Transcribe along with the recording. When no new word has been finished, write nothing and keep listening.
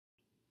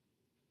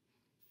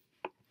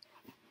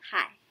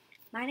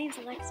My name's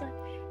Alexa,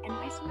 and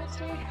my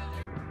semester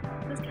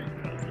was kind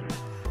of crazy.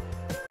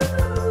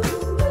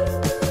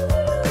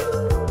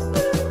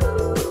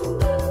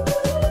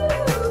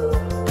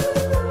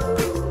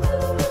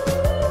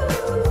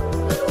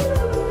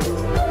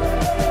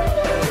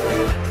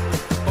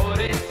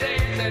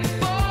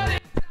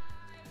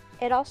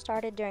 It all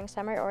started during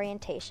summer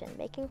orientation,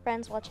 making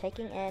friends while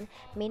checking in,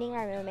 meeting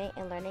my roommate,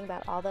 and learning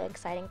about all the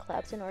exciting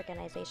clubs and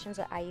organizations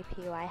that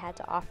IUPUI had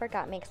to offer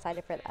got me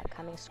excited for the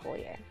upcoming school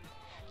year.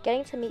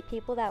 Getting to meet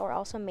people that were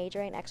also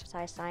majoring in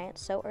exercise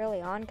science so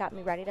early on got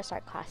me ready to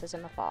start classes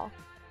in the fall.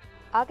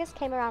 August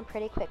came around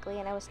pretty quickly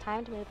and it was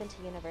time to move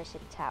into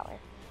University Tower.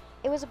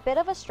 It was a bit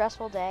of a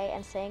stressful day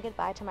and saying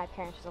goodbye to my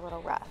parents was a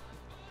little rough.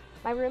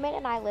 My roommate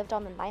and I lived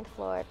on the 9th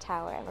floor of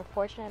Tower and were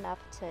fortunate enough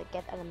to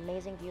get an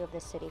amazing view of the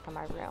city from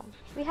our room.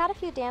 We had a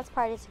few dance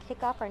parties to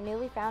kick off our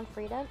newly found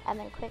freedom and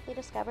then quickly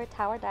discovered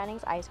Tower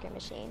Dining's ice cream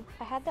machine.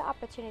 I had the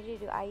opportunity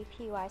to do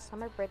IUPUI's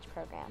Summer Bridge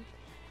program.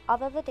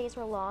 Although the days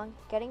were long,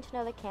 getting to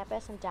know the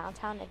campus in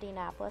downtown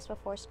Indianapolis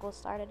before school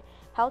started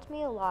helped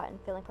me a lot in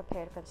feeling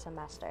prepared for the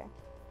semester.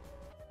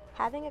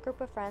 Having a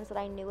group of friends that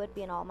I knew would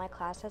be in all my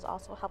classes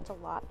also helped a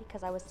lot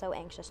because I was so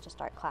anxious to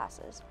start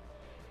classes.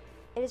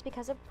 It is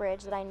because of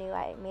Bridge that I knew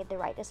I made the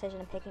right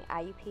decision in picking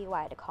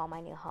IUPUI to call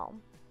my new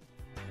home.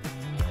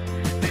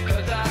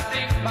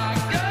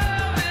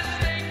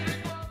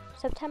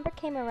 September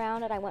came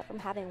around and I went from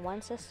having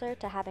one sister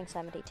to having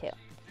 72.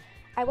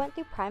 I went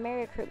through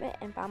primary recruitment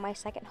and found my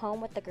second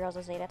home with the girls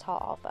of Zeta Tau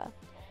Alpha.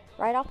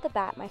 Right off the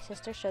bat, my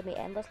sister showed me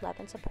endless love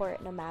and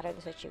support no matter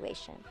the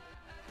situation.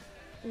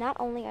 Not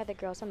only are the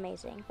girls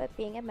amazing, but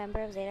being a member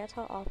of Zeta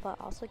Tau Alpha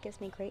also gives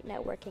me great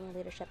networking and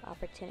leadership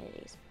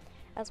opportunities,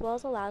 as well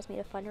as allows me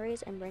to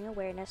fundraise and bring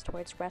awareness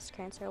towards breast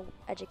cancer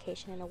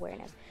education and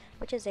awareness,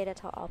 which is Zeta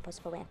Tau Alpha's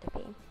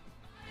philanthropy.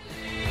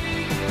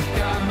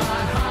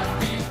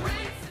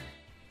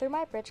 Through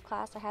my Bridge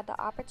class, I had the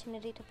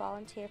opportunity to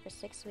volunteer for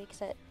 6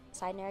 weeks at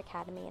Sidner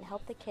Academy and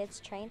help the kids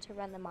train to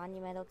run the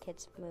Monumental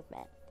Kids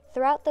movement.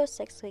 Throughout those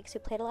 6 weeks,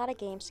 we played a lot of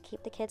games to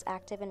keep the kids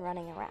active and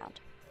running around.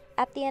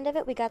 At the end of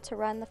it, we got to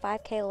run the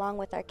 5K along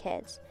with our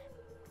kids.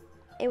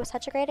 It was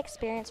such a great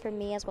experience for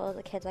me as well as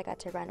the kids I got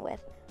to run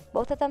with.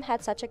 Both of them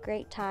had such a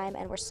great time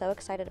and were so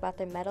excited about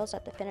their medals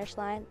at the finish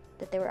line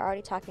that they were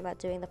already talking about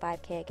doing the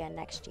 5K again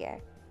next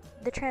year.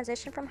 The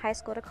transition from high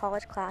school to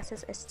college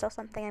classes is still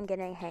something I'm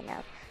getting a hang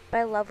of, but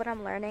I love what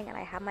I'm learning and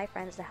I have my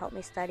friends to help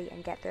me study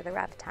and get through the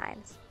rough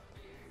times.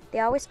 They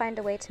always find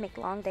a way to make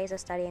long days of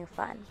studying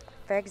fun.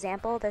 For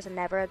example, there's a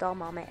never a dull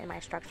moment in my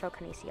structural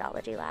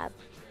kinesiology lab.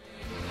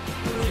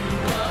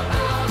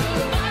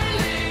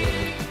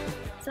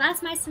 So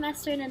that's my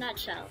semester in a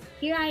nutshell.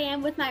 Here I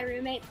am with my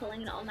roommate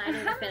pulling an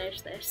all-nighter to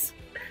finish this.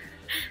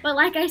 But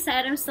like I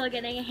said, I'm still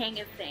getting a hang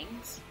of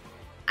things.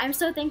 I'm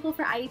so thankful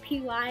for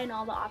IUPUI and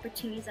all the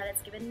opportunities that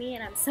it's given me,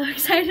 and I'm so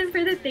excited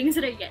for the things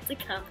that are yet to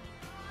come.